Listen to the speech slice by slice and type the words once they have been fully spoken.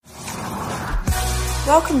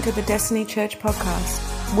Welcome to the Destiny Church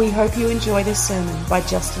podcast. We hope you enjoy this sermon by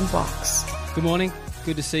Justin Box. Good morning.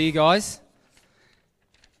 Good to see you guys.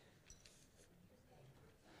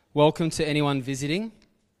 Welcome to anyone visiting.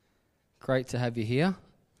 Great to have you here.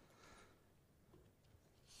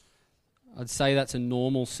 I'd say that's a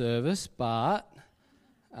normal service, but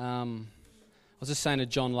I was just saying to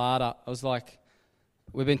John Larder, I was like,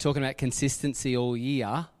 we've been talking about consistency all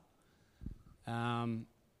year, and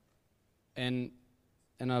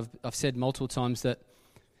I've said multiple times that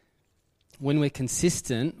when we're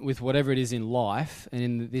consistent with whatever it is in life, and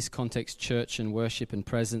in this context, church and worship and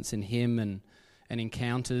presence in Him and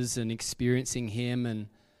encounters and experiencing Him, and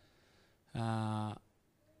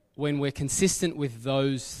when we're consistent with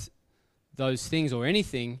those things or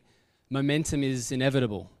anything, momentum is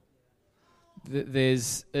inevitable.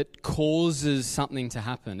 It causes something to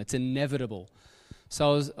happen. It's inevitable.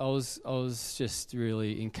 So I was just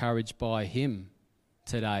really encouraged by him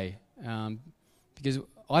today, because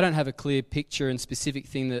I don't have a clear picture and specific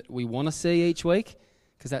thing that we want to see each week,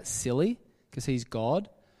 because that's silly, because he's God,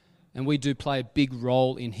 and we do play a big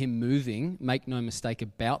role in him moving, make no mistake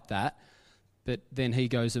about that, but then he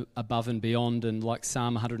goes above and beyond, and like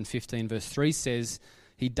Psalm 115 verse 3 says,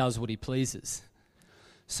 he does what he pleases.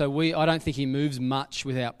 So I don't think he moves much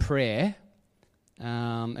without prayer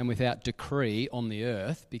and without decree on the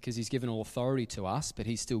earth, because he's given all authority to us, but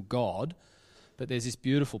he's still God. But there's this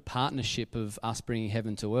beautiful partnership of us bringing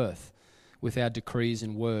heaven to earth with our decrees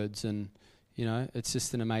and words, and it's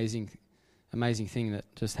just an amazing thing that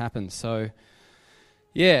just happens. So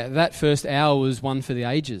yeah, that first hour was one for the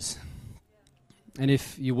ages. And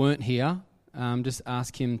if you weren't here, just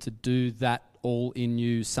ask him to do that all in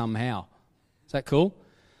you somehow. Is that cool?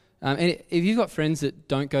 And if you've got friends that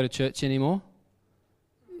don't go to church anymore,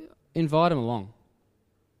 invite them along.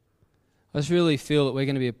 I just really feel that we're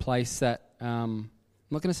going to be a place that, I'm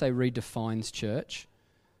not going to say redefines church.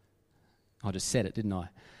 I just said it, didn't I?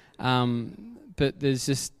 But there's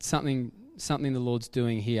just something the Lord's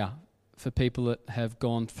doing here for people that have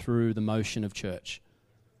gone through the motion of church.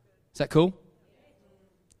 Is that cool?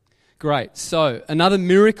 Great. So another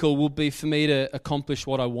miracle will be for me to accomplish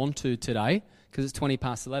what I want to today, because it's 20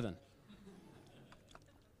 past 11.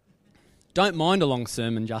 Don't mind a long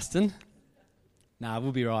sermon, Justin. Nah,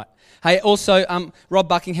 we'll be right. Hey, also, Rob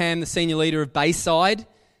Buckingham, the senior leader of Bayside,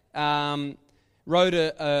 wrote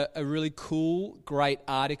a really cool, great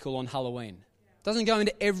article on Halloween. Doesn't go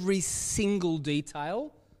into every single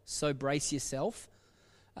detail, so brace yourself.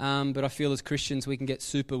 But I feel as Christians we can get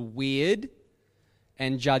super weird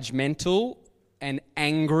and judgmental and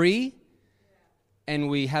angry, and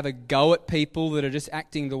we have a go at people that are just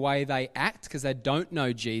acting the way they act because they don't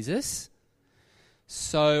know Jesus.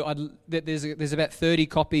 So there's about 30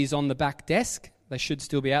 copies on the back desk. They should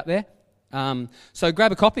still be out there. So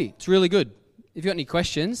grab a copy. It's really good. If you've got any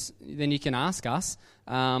questions, then you can ask us.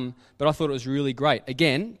 But I thought it was really great.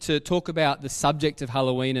 Again, to talk about the subject of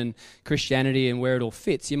Halloween and Christianity and where it all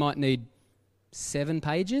fits, you might need 7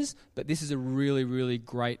 pages, but this is a really, really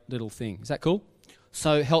great little thing. Is that cool?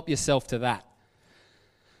 So help yourself to that.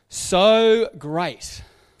 So great.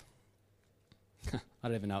 I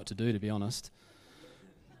don't even know what to do, to be honest.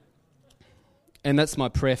 And that's my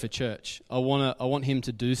prayer for church. I want him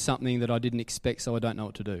to do something that I didn't expect, so I don't know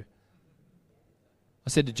what to do. I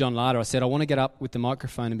said to John Larder, I want to get up with the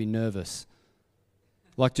microphone and be nervous.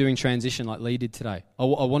 Like doing transition like Lee did today. I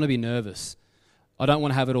want to be nervous. I don't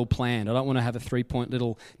want to have it all planned. I don't want to have a 3-point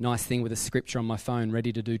little nice thing with a scripture on my phone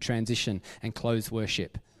ready to do transition and close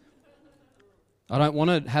worship. I don't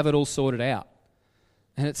want to have it all sorted out.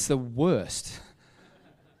 And it's the worst.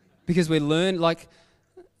 Because we learn, let's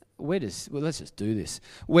just do this.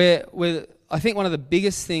 I think one of the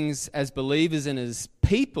biggest things as believers and as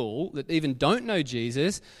people that even don't know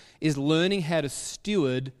Jesus is learning how to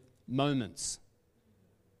steward moments.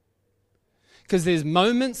 Because there's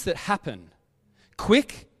moments that happen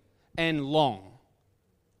quick and long.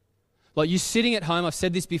 Like you sitting at home, I've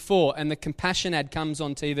said this before, and the Compassion ad comes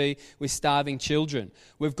on TV with starving children.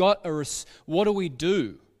 We've got what do we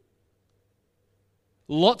do?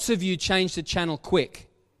 Lots of you change the channel quick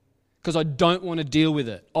because I don't want to deal with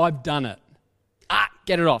it. I've done it.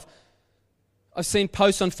 Get it off. I've seen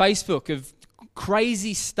posts on Facebook of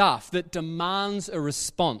crazy stuff that demands a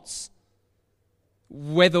response,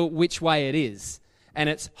 which way it is, and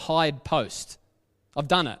it's hide post. I've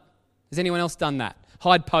done it. Has anyone else done that?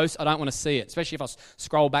 Hide post, I don't want to see it, especially if I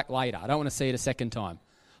scroll back later. I don't want to see it a second time.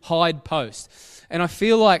 Hide post. And I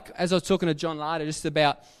feel like, as I was talking to John Larder, just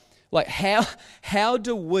about like how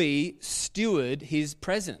do we steward his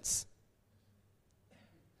presence?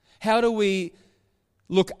 How do we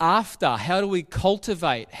look after? How do we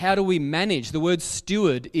cultivate? How do we manage? The word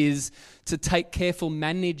steward is to take careful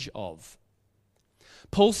manage of.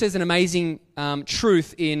 Paul says an amazing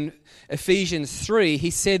truth in Ephesians 3.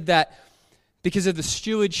 He said that because of the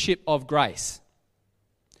stewardship of grace.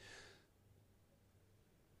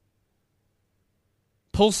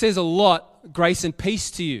 Paul says a lot, grace and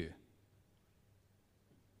peace to you.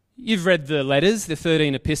 You've read the letters, the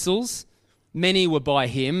 13 epistles. Many were by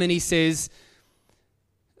him, and he says,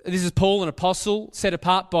 this is Paul, an apostle, set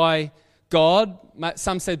apart by God.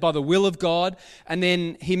 Some said by the will of God. And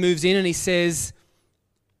then he moves in and he says,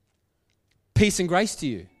 peace and grace to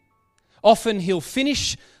you. Often he'll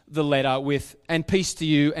finish the letter with, and peace to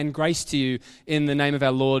you and grace to you in the name of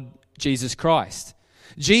our Lord Jesus Christ.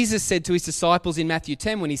 Jesus said to his disciples in Matthew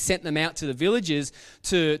 10 when he sent them out to the villages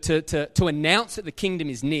to announce that the kingdom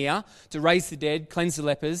is near, to raise the dead, cleanse the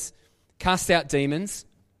lepers, cast out demons,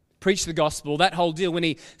 preach the gospel, that whole deal. When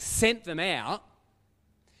he sent them out,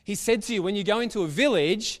 he said to you, when you go into a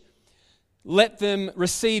village, let them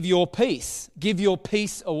receive your peace, give your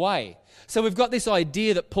peace away. So we've got this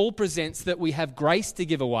idea that Paul presents that we have grace to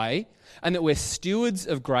give away and that we're stewards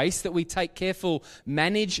of grace, that we take careful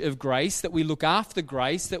manage of grace, that we look after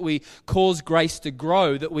grace, that we cause grace to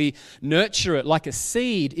grow, that we nurture it like a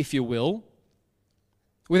seed, if you will.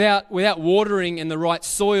 Without watering in the right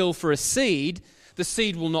soil for a seed, the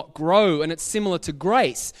seed will not grow, and it's similar to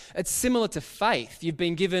grace. It's similar to faith. You've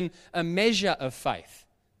been given a measure of faith.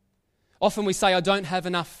 Often we say, I don't have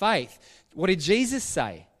enough faith. What did Jesus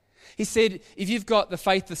say? He said, if you've got the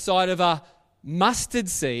faith the size of a mustard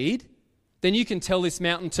seed, then you can tell this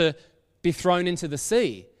mountain to be thrown into the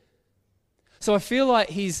sea. So I feel like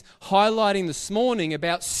he's highlighting this morning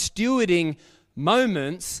about stewarding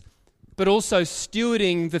moments, but also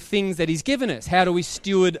stewarding the things that he's given us. How do we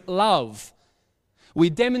steward love? We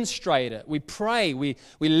demonstrate it. We pray. We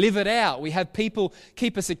live it out. We have people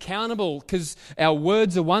keep us accountable because our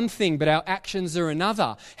words are one thing, but our actions are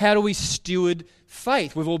another. How do we steward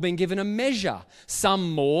faith? We've all been given a measure,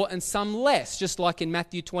 some more and some less, just like in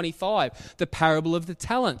Matthew 25, the parable of the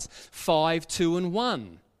talents, 5, 2, and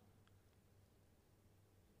 1.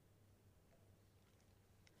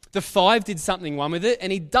 The 5 did something one with it,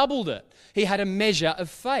 and he doubled it. He had a measure of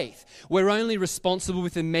faith. We're only responsible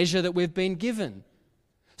with the measure that we've been given.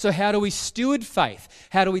 So how do we steward faith?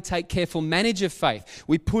 How do we take careful manage of faith?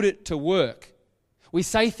 We put it to work. We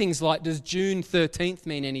say things like, does June 13th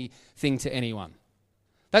mean anything to anyone?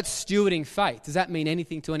 That's stewarding faith. Does that mean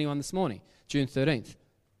anything to anyone this morning? June 13th?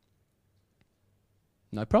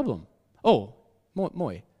 No problem. Oh,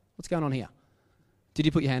 Moy, what's going on here? Did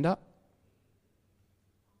you put your hand up?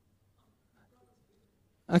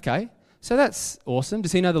 Okay, so that's awesome.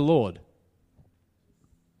 Does he know the Lord?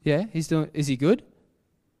 Yeah, is he good?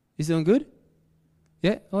 He's doing good?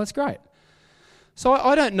 Yeah, well, that's great. So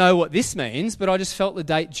I don't know what this means, but I just felt the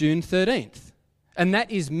date June 13th. And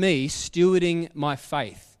that is me stewarding my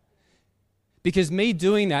faith. Because me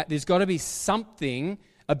doing that, there's got to be something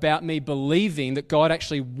about me believing that God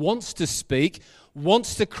actually wants to speak,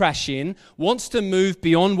 wants to crash in, wants to move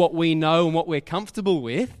beyond what we know and what we're comfortable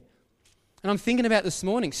with. And I'm thinking about this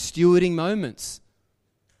morning, stewarding moments.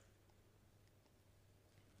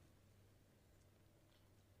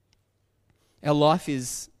 Our life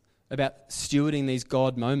is about stewarding these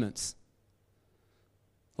God moments.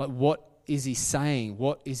 Like, what is he saying?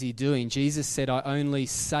 What is he doing? Jesus said, I only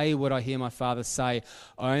say what I hear my Father say.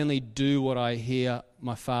 I only do what I hear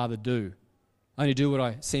my Father do. I only do what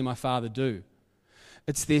I see my Father do.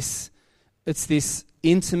 It's this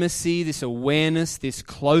intimacy, this awareness, this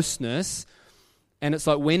closeness. And it's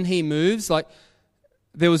like when he moves, like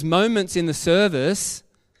there was moments in the service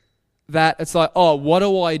that it's like, oh, what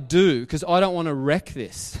do I do? Because I don't want to wreck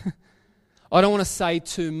this. I don't want to say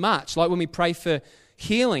too much. Like when we pray for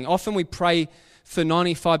healing, often we pray for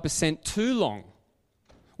 95% too long,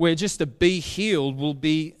 where just to be healed will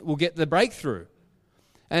get the breakthrough.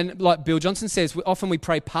 And like Bill Johnson says, often we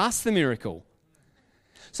pray past the miracle.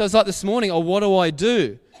 So it's like this morning, oh, what do I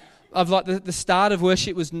do? I've like the start of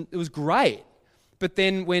worship was great. But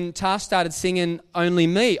then when Tar started singing Only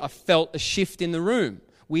Me, I felt a shift in the room.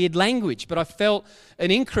 Weird language, but I felt an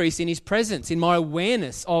increase in his presence, in my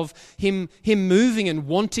awareness of him moving and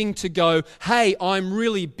wanting to go, hey, I'm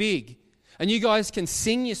really big. And you guys can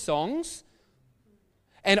sing your songs,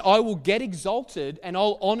 and I will get exalted, and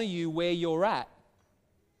I'll honor you where you're at.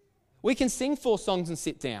 We can sing 4 songs and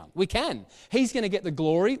sit down. We can. He's going to get the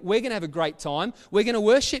glory. We're going to have a great time. We're going to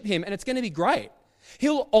worship him, and it's going to be great.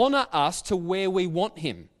 He'll honor us to where we want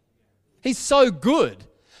him. He's so good.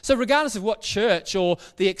 So regardless of what church or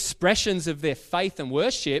the expressions of their faith and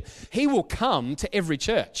worship, he will come to every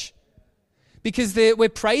church because we're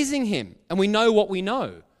praising him and we know what we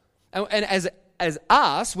know. And as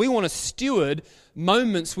us, we want to steward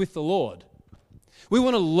moments with the Lord. We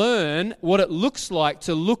want to learn what it looks like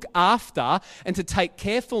to look after and to take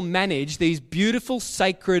careful manage these beautiful,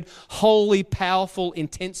 sacred, holy, powerful,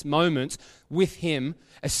 intense moments with him,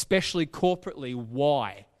 especially corporately.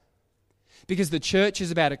 Why? Because the church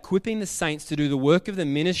is about equipping the saints to do the work of the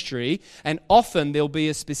ministry, and often there'll be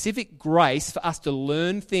a specific grace for us to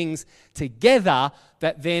learn things together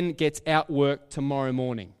that then gets outworked tomorrow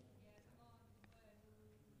morning.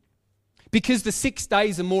 Because the 6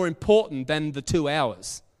 days are more important than the 2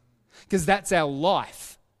 hours. Because that's our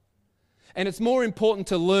life. And it's more important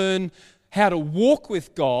to learn how to walk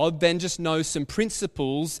with God than just know some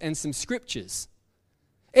principles and some scriptures.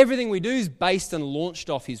 Everything we do is based and launched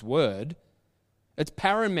off his word. It's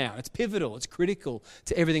paramount, it's pivotal, it's critical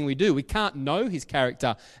to everything we do. We can't know his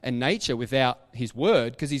character and nature without his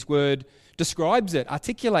word, because his word describes it,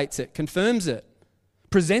 articulates it, confirms it,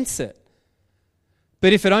 presents it.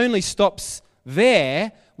 But if it only stops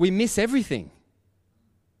there, we miss everything.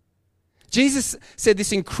 Jesus said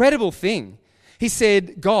this incredible thing. He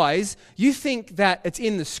said, guys, you think that it's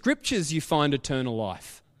in the scriptures you find eternal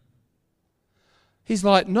life. He's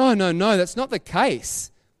like, no, that's not the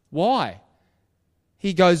case. Why?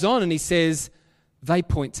 He goes on and he says, they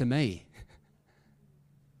point to me.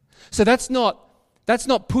 So that's not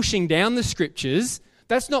pushing down the scriptures.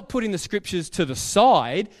 That's not putting the scriptures to the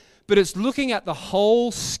side. But it's looking at the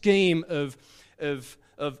whole scheme of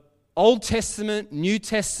Old Testament, New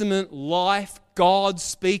Testament, life, God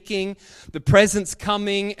speaking, the presence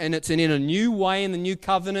coming, and it's in a new way in the new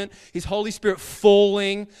covenant, his Holy Spirit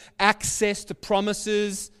falling, access to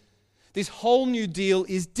promises. This whole new deal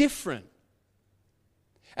is different.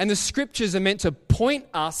 And the scriptures are meant to point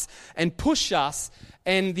us and push us,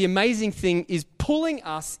 and the amazing thing is pulling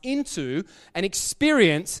us into an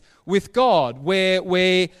experience with God where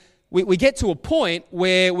we get to a point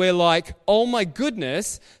where we're like, oh my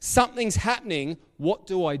goodness, something's happening. What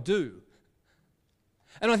do I do?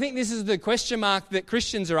 And I think this is the question mark that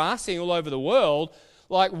Christians are asking all over the world.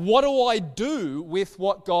 Like, what do I do with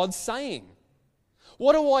what God's saying?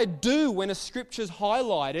 What do I do when a scripture's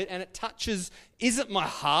highlighted and it touches, is it my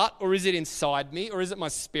heart, or is it inside me, or is it my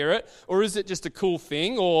spirit, or is it just a cool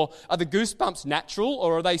thing, or are the goosebumps natural,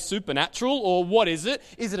 or are they supernatural, or what is it?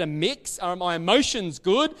 Is it a mix? Are my emotions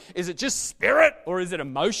good? Is it just spirit, or is it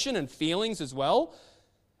emotion and feelings as well?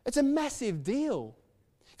 It's a massive deal.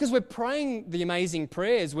 Because we're praying the amazing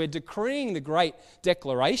prayers, we're decreeing the great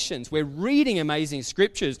declarations, we're reading amazing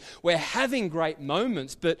scriptures, we're having great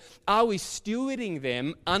moments, but are we stewarding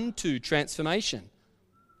them unto transformation?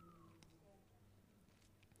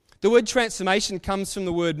 The word transformation comes from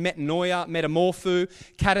the word metanoia, metamorpho,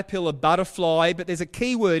 caterpillar, butterfly, but there's a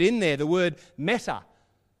key word in there, the word meta.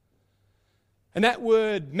 And that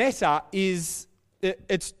word meta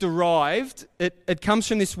it's derived, it comes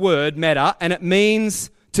from this word meta, and it means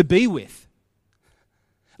to be with,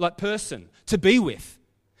 like person, to be with.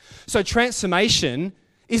 So transformation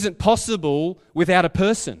isn't possible without a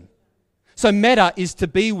person. So meta is to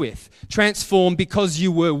be with, transform because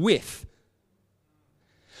you were with.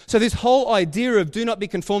 So this whole idea of do not be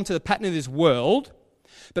conformed to the pattern of this world,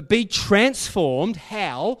 but be transformed,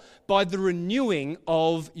 how? By the renewing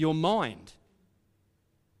of your mind.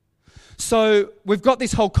 So we've got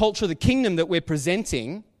this whole culture of the kingdom that we're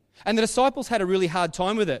presenting, and the disciples had a really hard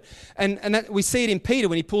time with it. And that, we see it in Peter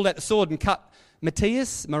when he pulled out the sword and cut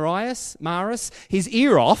Marius, his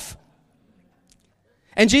ear off.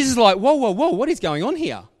 And Jesus is like, whoa, what is going on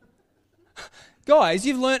here? Guys,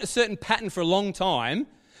 you've learnt a certain pattern for a long time,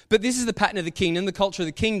 but this is the pattern of the kingdom, the culture of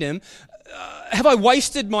the kingdom. Have I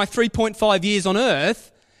wasted my 3.5 years on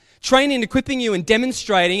earth training and equipping you and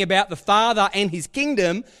demonstrating about the Father and his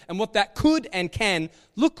kingdom and what that could and can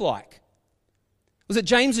look like? Was it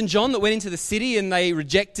James and John that went into the city and they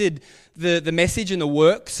rejected the message and the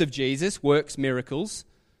works of Jesus, works, miracles?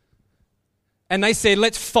 And they said,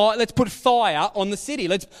 let's put fire on the city.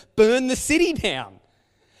 Let's burn the city down.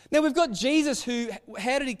 Now we've got Jesus who,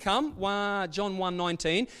 how did he come? John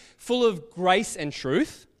 1:19, full of grace and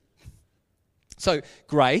truth. So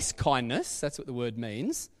grace, kindness, that's what the word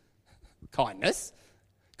means. Kindness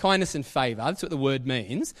and favour, that's what the word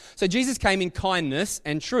means. So Jesus came in kindness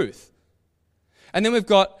and truth. And then we've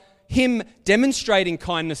got him demonstrating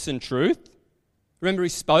kindness and truth. Remember, he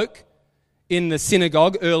spoke in the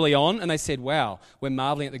synagogue early on, and they said, wow, we're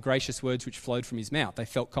marveling at the gracious words which flowed from his mouth. They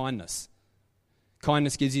felt kindness.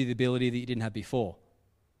 Kindness gives you the ability that you didn't have before.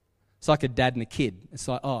 It's like a dad and a kid. It's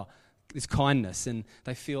like, oh, there's kindness, and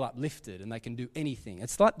they feel uplifted and they can do anything.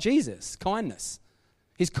 It's like Jesus, kindness.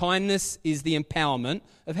 His kindness is the empowerment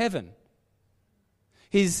of heaven.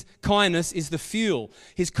 His kindness is the fuel.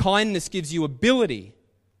 His kindness gives you ability.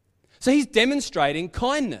 So he's demonstrating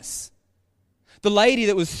kindness. The lady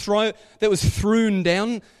that was thrown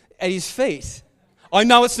down at his feet. I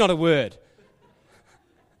know it's not a word.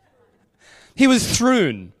 He was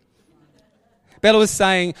thrown. Bella was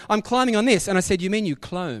saying, I'm climbing on this. And I said, you mean you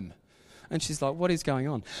clomb? And she's like, what is going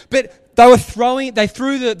on? But they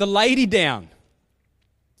threw the lady down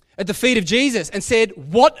at the feet of Jesus and said,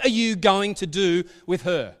 what are you going to do with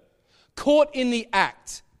her? Caught in the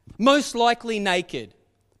act, most likely naked,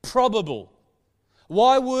 probable.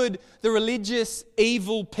 Why would the religious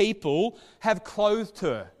evil people have clothed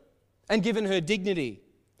her and given her dignity?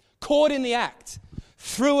 Caught in the act,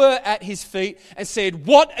 threw her at his feet and said,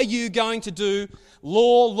 what are you going to do?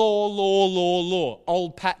 Law, law, law, law, law.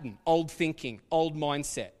 Old pattern, old thinking, old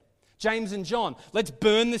mindset. James and John, let's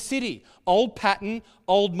burn the city. Old pattern,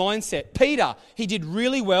 old mindset. Peter, he did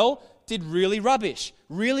really well, did really rubbish.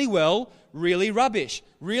 Really well, really rubbish.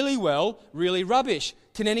 Really well, really rubbish.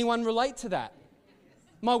 Can anyone relate to that?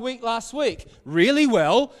 My week last week, really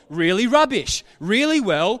well, really rubbish. Really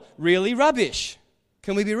well, really rubbish.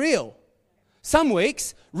 Can we be real? Some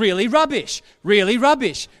weeks, really rubbish, really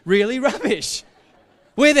rubbish, really rubbish.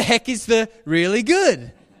 Where the heck is the really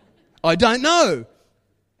good? I don't know.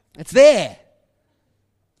 It's there.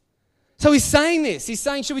 So he's saying this. He's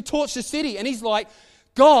saying, should we torch the city? And he's like,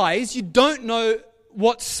 guys, you don't know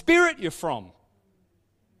what spirit you're from.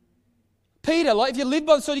 Peter, like if you live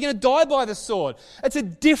by the sword, you're going to die by the sword. It's a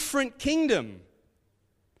different kingdom.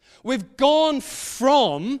 We've gone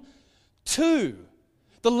from to.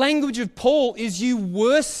 The language of Paul is you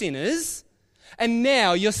were sinners and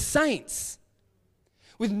now you're saints.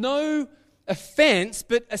 With no offense,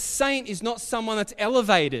 but a saint is not someone that's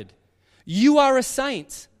elevated. You are a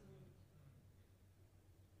saint.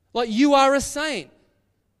 Like you are a saint.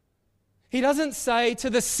 He doesn't say to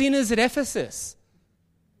the sinners at Ephesus.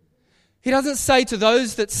 He doesn't say to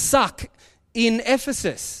those that suck in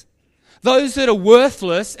Ephesus. Those that are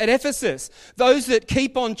worthless at Ephesus. Those that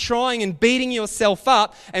keep on trying and beating yourself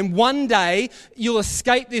up, and one day you'll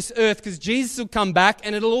escape this earth because Jesus will come back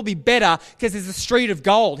and it'll all be better because there's a street of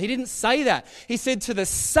gold. He didn't say that. He said to the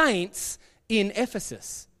saints in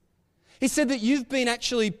Ephesus. He said that you've been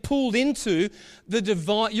actually pulled into the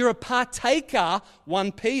divine, you're a partaker,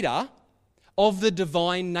 1 Peter, of the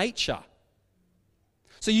divine nature.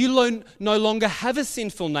 So you no longer have a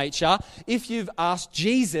sinful nature if you've asked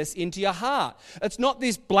Jesus into your heart. It's not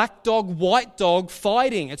this black dog, white dog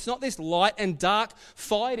fighting. It's not this light and dark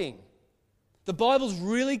fighting. The Bible's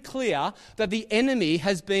really clear that the enemy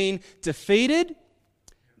has been defeated,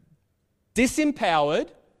 disempowered,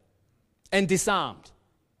 and disarmed.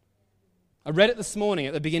 I read it this morning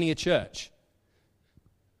at the beginning of church.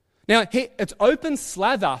 Now, it's open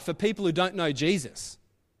slather for people who don't know Jesus.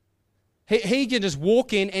 He can just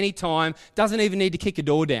walk in anytime, doesn't even need to kick a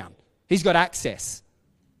door down. He's got access.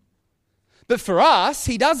 But for us,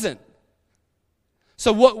 he doesn't.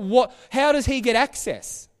 So how does he get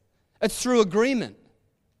access? It's through agreement.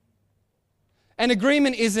 And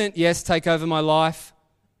agreement isn't, yes, take over my life.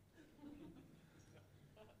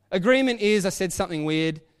 Agreement is, I said something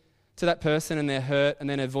weird to that person and they're hurt, and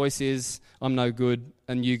then her voice is, I'm no good.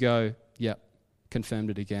 And you go, yep,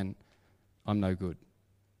 confirmed it again. I'm no good.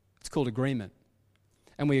 It's called agreement.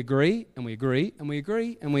 And we agree, and we agree, and we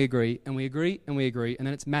agree, and we agree, and we agree, and we agree, and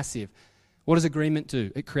then it's massive. What does agreement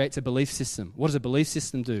do? It creates a belief system. What does a belief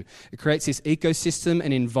system do? It creates this ecosystem,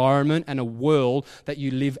 an environment, and a world that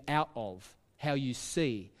you live out of. How you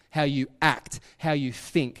see, how you act, how you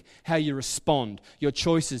think, how you respond, your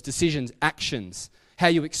choices, decisions, actions, how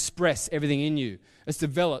you express everything in you. It's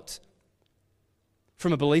developed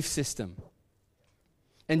from a belief system.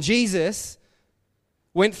 And Jesus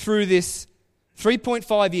went through this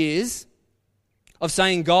 3.5 years of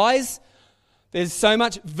saying, guys, there's so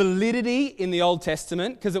much validity in the Old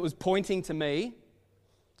Testament because it was pointing to me.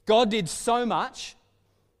 God did so much,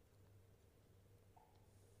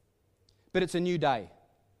 but it's a new day.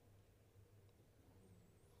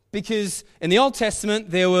 Because in the Old Testament,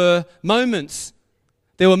 there were moments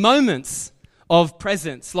of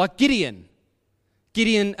presence, like Gideon.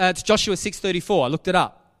 It's Joshua 6:34. I looked it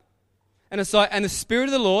up. And it's like, and the Spirit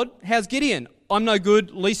of the Lord, how's Gideon? I'm no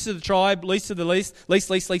good, least of the tribe, least of the least.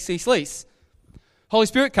 Holy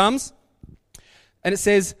Spirit comes, and it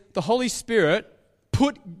says, the Holy Spirit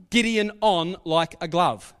put Gideon on like a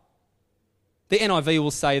glove. The NIV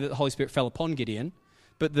will say that the Holy Spirit fell upon Gideon,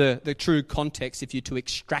 but the true context, if you're to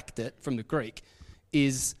extract it from the Greek,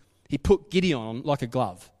 is he put Gideon on like a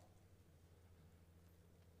glove.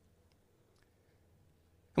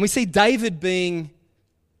 And we see David being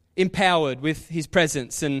empowered with his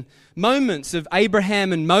presence, and moments of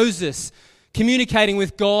Abraham and Moses communicating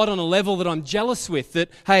with God on a level that I'm jealous with, that,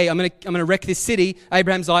 hey, I'm going to wreck this city.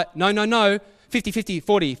 Abraham's like, no, 50, 50,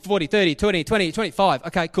 40, 40, 30, 20, 20, 25.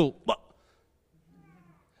 Okay, cool.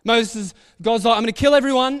 God's like, I'm going to kill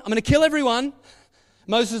everyone.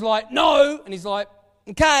 Moses is like, no. And he's like,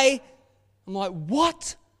 okay. I'm like,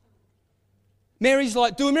 what? Mary's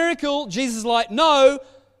like, do a miracle. Jesus is like, no.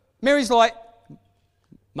 Mary's like,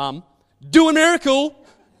 Mum, do a miracle.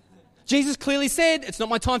 Jesus clearly said, it's not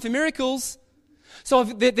my time for miracles. So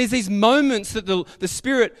there's these moments that the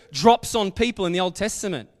Spirit drops on people in the Old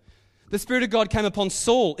Testament. The Spirit of God came upon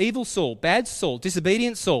Saul, evil Saul, bad Saul,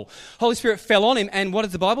 disobedient Saul. Holy Spirit fell on him, and what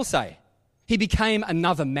does the Bible say? He became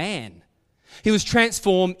another man. He was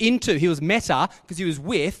transformed into, he was meta, because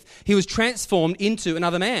he was transformed into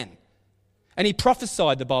another man. And he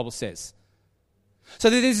prophesied, the Bible says. So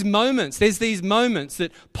there's these moments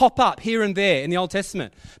that pop up here and there in the Old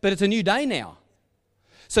Testament. But it's a new day now.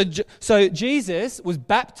 So Jesus was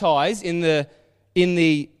baptized in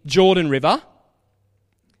the Jordan River.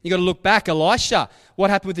 You got to look back, Elisha. What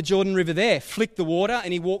happened with the Jordan River there? Flicked the water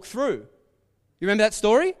and he walked through. You remember that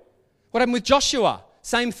story? What happened with Joshua?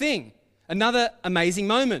 Same thing. Another amazing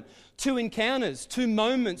moment. 2 encounters, 2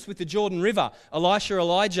 moments with the Jordan River. Elisha,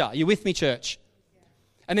 Elijah. Are you with me, church?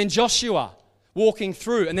 And then Joshua walking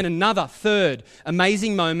through, and then another third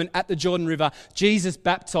amazing moment at the Jordan River, Jesus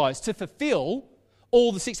baptized to fulfill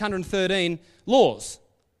all the 613 laws.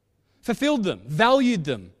 Fulfilled them, valued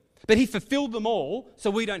them, but he fulfilled them all so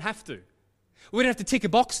we don't have to. We don't have to tick a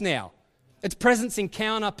box now. It's presence,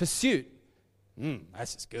 encounter, pursuit.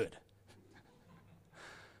 That's just good.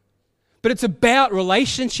 But it's about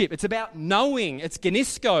relationship. It's about knowing. It's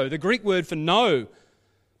genisko, the Greek word for know.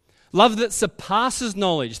 Love that surpasses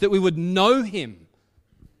knowledge, that we would know him.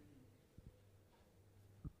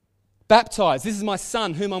 Baptized. This is my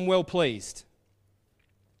son, whom I'm well pleased.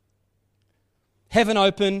 Heaven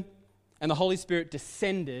open, and the Holy Spirit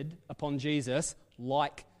descended upon Jesus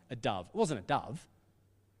like a dove. It wasn't a dove.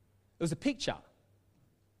 It was a picture.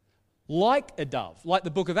 Like a dove, like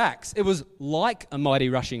the book of Acts. It was like a mighty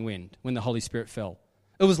rushing wind when the Holy Spirit fell.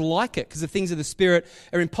 It was like it, because the things of the Spirit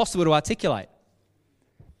are impossible to articulate.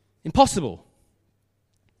 Impossible.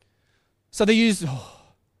 So they used,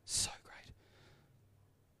 so great.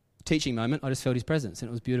 Teaching moment, I just felt his presence and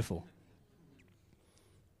it was beautiful.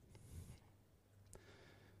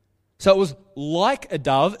 So it was like a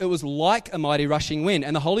dove, it was like a mighty rushing wind,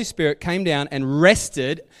 and the Holy Spirit came down and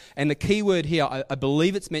rested, and the key word here, I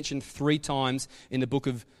believe it's mentioned 3 times in the book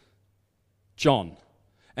of John.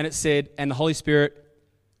 And it said, and the Holy Spirit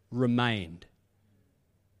remained.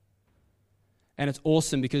 And it's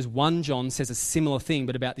awesome because 1 John says a similar thing,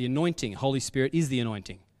 but about the anointing. Holy Spirit is the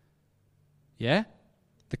anointing. Yeah?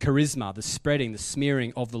 The charisma, the spreading, the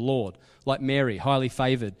smearing of the Lord. Like Mary, highly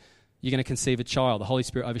favored. You're going to conceive a child. The Holy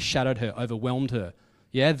Spirit overshadowed her, overwhelmed her.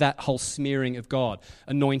 Yeah? That whole smearing of God.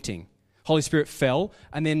 Anointing. Holy Spirit fell,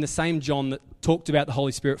 and then the same John that talked about the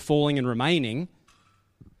Holy Spirit falling and remaining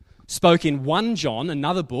spoke in 1 John,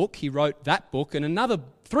 another book. He wrote that book and another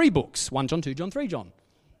 3 books. 1 John, 2 John, 3 John.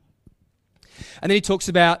 And then he talks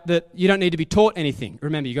about that you don't need to be taught anything.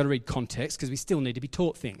 Remember, you've got to read context because we still need to be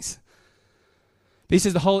taught things. But he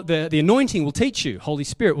says the anointing will teach you. Holy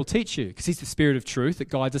Spirit will teach you because he's the Spirit of truth that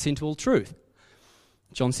guides us into all truth.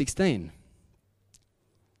 John 16.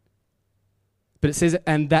 But it says,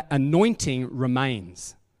 and that anointing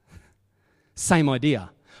remains. Same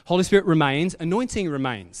idea. Holy Spirit remains, anointing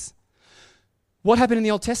remains. What happened in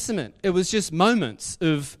the Old Testament? It was just moments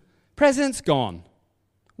of presence gone.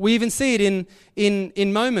 We even see it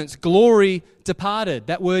in moments. Glory departed.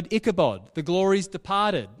 That word Ichabod. The glory's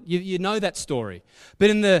departed. You know that story. But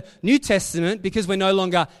in the New Testament, because we're no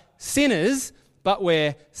longer sinners, but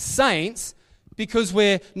we're saints, because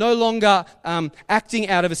we're no longer acting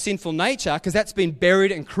out of a sinful nature, because that's been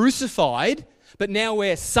buried and crucified, but now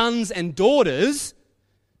we're sons and daughters,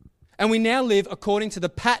 and we now live according to the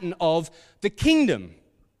pattern of the kingdom.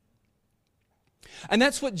 And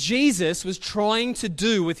that's what Jesus was trying to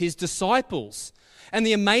do with his disciples. And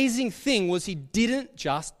the amazing thing was he didn't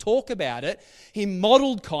just talk about it. He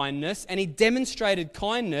modeled kindness and he demonstrated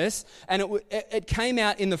kindness, and it came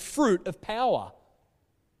out in the fruit of power.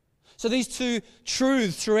 So these 2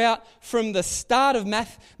 truths throughout from the start of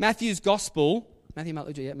Matthew's gospel, Matthew's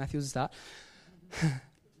the start,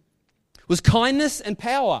 was kindness and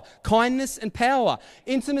power. Kindness and power.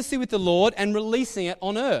 Intimacy with the Lord and releasing it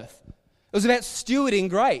on earth. It was about stewarding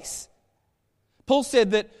grace. Paul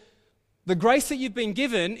said that the grace that you've been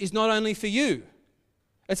given is not only for you,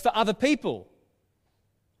 it's for other people.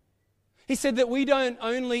 He said that we don't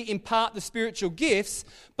only impart the spiritual gifts,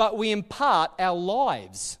 but we impart our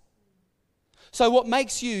lives. So what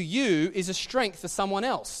makes you you is a strength for someone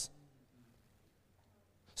else.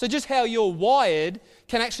 So just how you're wired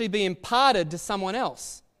can actually be imparted to someone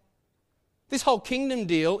else. This whole kingdom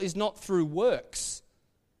deal is not through works,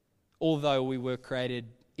 although we were created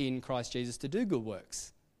in Christ Jesus to do good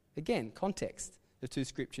works. Again, context. The two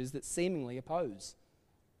scriptures that seemingly oppose.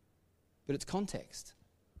 But it's context.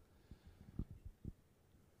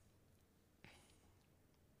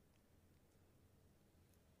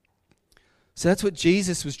 So that's what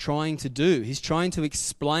Jesus was trying to do. He's trying to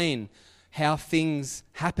explain how things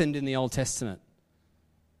happened in the Old Testament.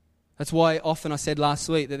 That's why often I said last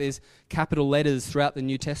week that there's capital letters throughout the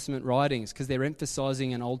New Testament writings, because they're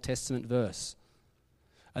emphasizing an Old Testament verse.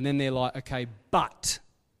 And then they're like, okay, but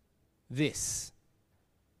this.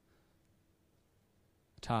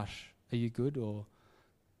 Tash, are you good? Or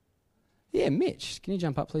yeah, Mitch, can you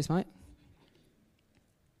jump up please, mate?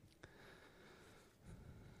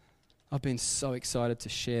 I've been so excited to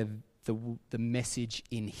share the message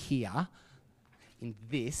in here, in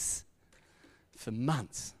this, for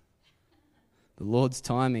months. The Lord's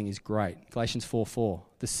timing is great. Galatians 4:4.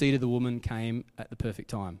 The seed of the woman came at the perfect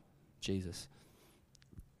time. Jesus.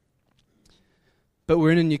 But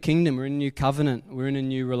we're in a new kingdom. We're in a new covenant. We're in a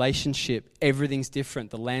new relationship. Everything's different.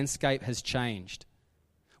 The landscape has changed.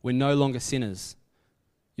 We're no longer sinners.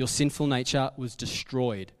 Your sinful nature was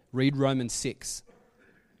destroyed. Read Romans 6.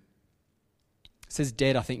 It says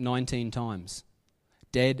dead, I think, 19 times.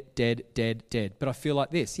 Dead, dead, dead, dead. But I feel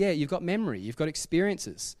like this. Yeah, you've got memory. You've got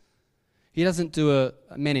experiences. He doesn't do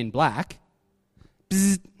a Men in Black.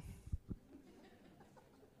 Bzzz.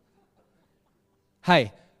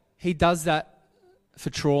 Hey, he does that for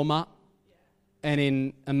trauma and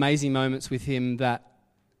in amazing moments with him that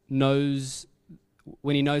knows,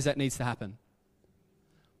 when he knows that needs to happen.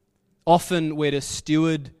 Often we're to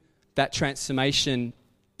steward that transformation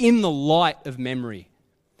in the light of memory,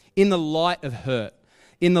 in the light of hurt,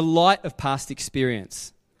 in the light of past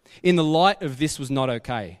experience, in the light of this was not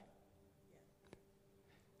okay.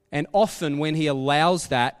 And often when he allows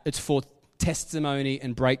that, it's for testimony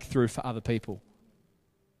and breakthrough for other people.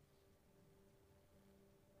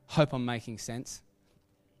 Hope I'm making sense.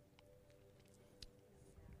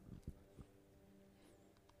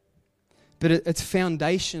 But it's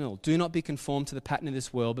foundational. Do not be conformed to the pattern of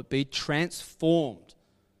this world, but be transformed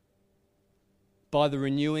by the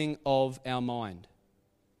renewing of our mind.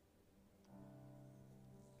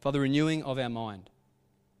 By the renewing of our mind.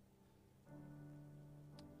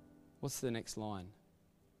 What's the next line?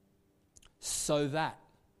 So that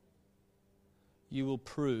you will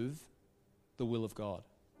prove the will of God.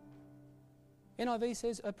 NIV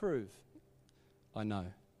says approve. I know.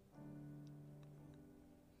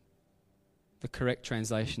 The correct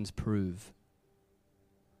translations prove.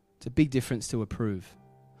 It's a big difference to approve.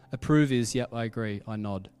 Approve is, yep, I agree, I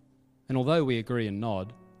nod. And although we agree and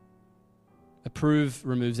nod, approve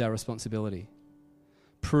removes our responsibility.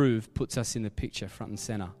 Prove puts us in the picture front and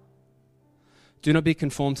center. Do not be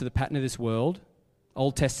conformed to the pattern of this world,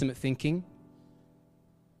 Old Testament thinking,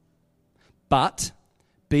 but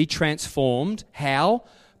be transformed. How?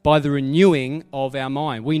 By the renewing of our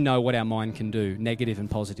mind. We know what our mind can do, negative and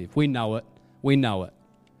positive. We know it. We know it.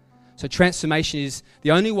 So transformation is the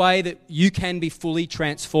only way that you can be fully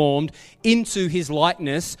transformed into his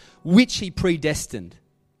likeness, which he predestined.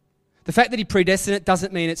 The fact that he predestined it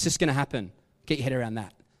doesn't mean it's just going to happen. Get your head around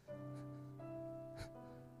that.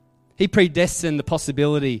 He predestined the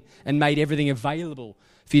possibility and made everything available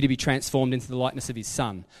for you to be transformed into the likeness of his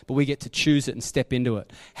Son. But we get to choose it and step into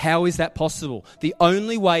it. How is that possible? The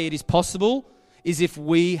only way it is possible is if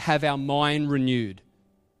we have our mind renewed.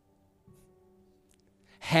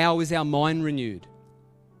 How is our mind renewed?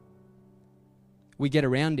 We get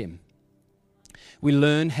around him. We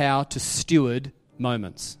learn how to steward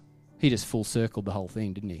moments. He just full circled the whole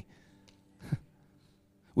thing, didn't he?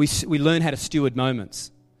 We learn how to steward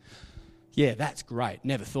moments. Yeah, that's great.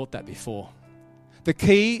 Never thought that before. The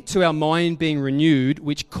key to our mind being renewed,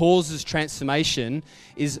 which causes transformation,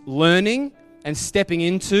 is learning and stepping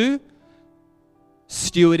into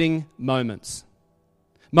stewarding moments.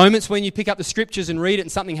 Moments when you pick up the scriptures and read it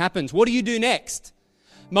and something happens. What do you do next?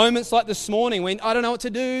 Moments like this morning when I don't know what to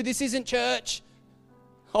do. This isn't church.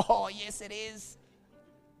 Oh, yes, it is.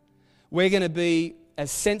 We're going to be as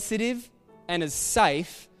sensitive and as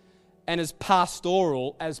safe and as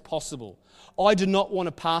pastoral as possible. I do not want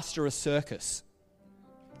to pastor a circus.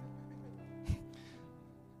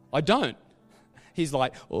 I don't. He's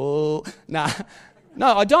like, oh, nah.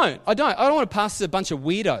 No, I don't. I don't want to pastor a bunch of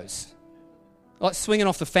weirdos. Like swinging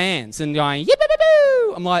off the fans and going,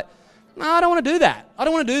 yip-a-boo. I'm like, no, I don't want to do that. I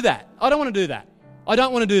don't want to do that. I don't want to do that. I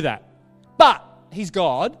don't want to do that. But he's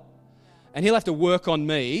God, and he'll have to work on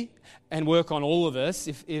me and work on all of us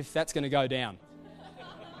if that's going to go down.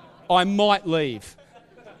 I might leave.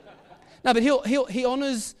 No, but he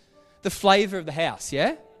honours the flavour of the house,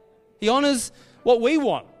 yeah? He honours what we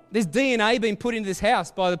want. There's DNA being put into this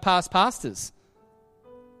house by the past pastors.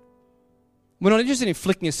 We're not interested in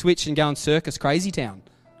flicking a switch and going circus crazy town.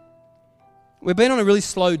 We've been on a really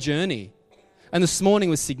slow journey, and this morning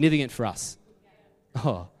was significant for us.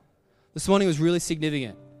 Oh, this morning was really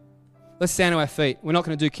significant. Let's stand to our feet. We're not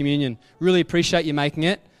going to do communion. Really appreciate you making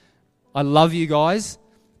it. I love you guys,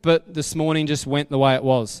 but this morning just went the way it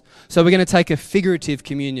was. So we're going to take a figurative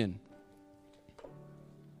communion.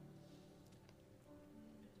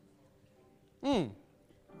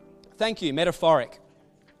 Thank you, metaphoric.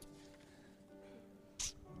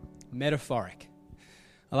 Metaphoric.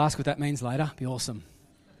 I'll ask what that means later. Be awesome.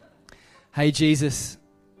 Hey, Jesus,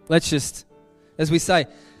 let's just, as we say,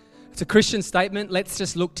 it's a Christian statement, let's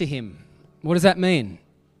just look to him. What does that mean?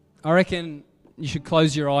 I reckon you should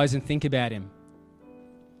close your eyes and think about him.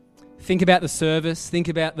 Think about the service. Think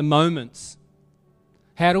about the moments.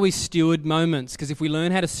 How do we steward moments? Because if we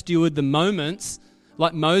learn how to steward the moments,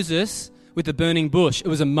 like Moses with the burning bush, it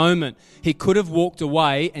was a moment. He could have walked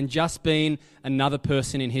away and just been another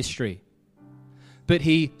person in history. But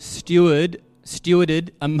he stewarded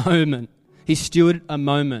a moment. He stewarded a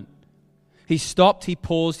moment. He stopped, he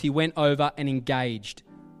paused, he went over and engaged.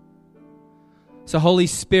 So Holy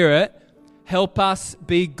Spirit, help us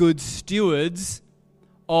be good stewards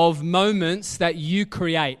of moments that you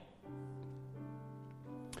create.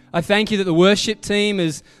 I thank you that the worship team,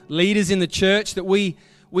 as leaders in the church, that we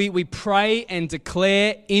pray and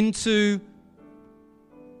declare into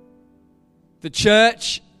the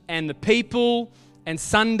church and the people and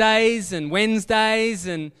Sundays and Wednesdays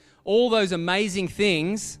and all those amazing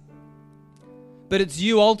things. But it's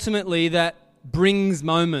you ultimately that brings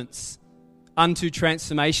moments unto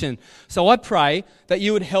transformation. So I pray that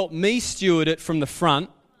you would help me steward it from the front,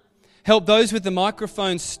 help those with the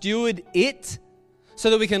microphone steward it so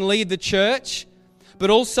that we can lead the church, but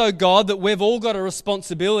also, God, that we've all got a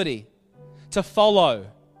responsibility to follow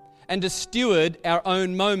and to steward our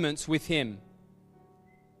own moments with him.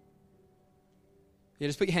 Yeah,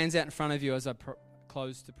 just put your hands out in front of you as I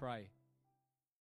close to pray.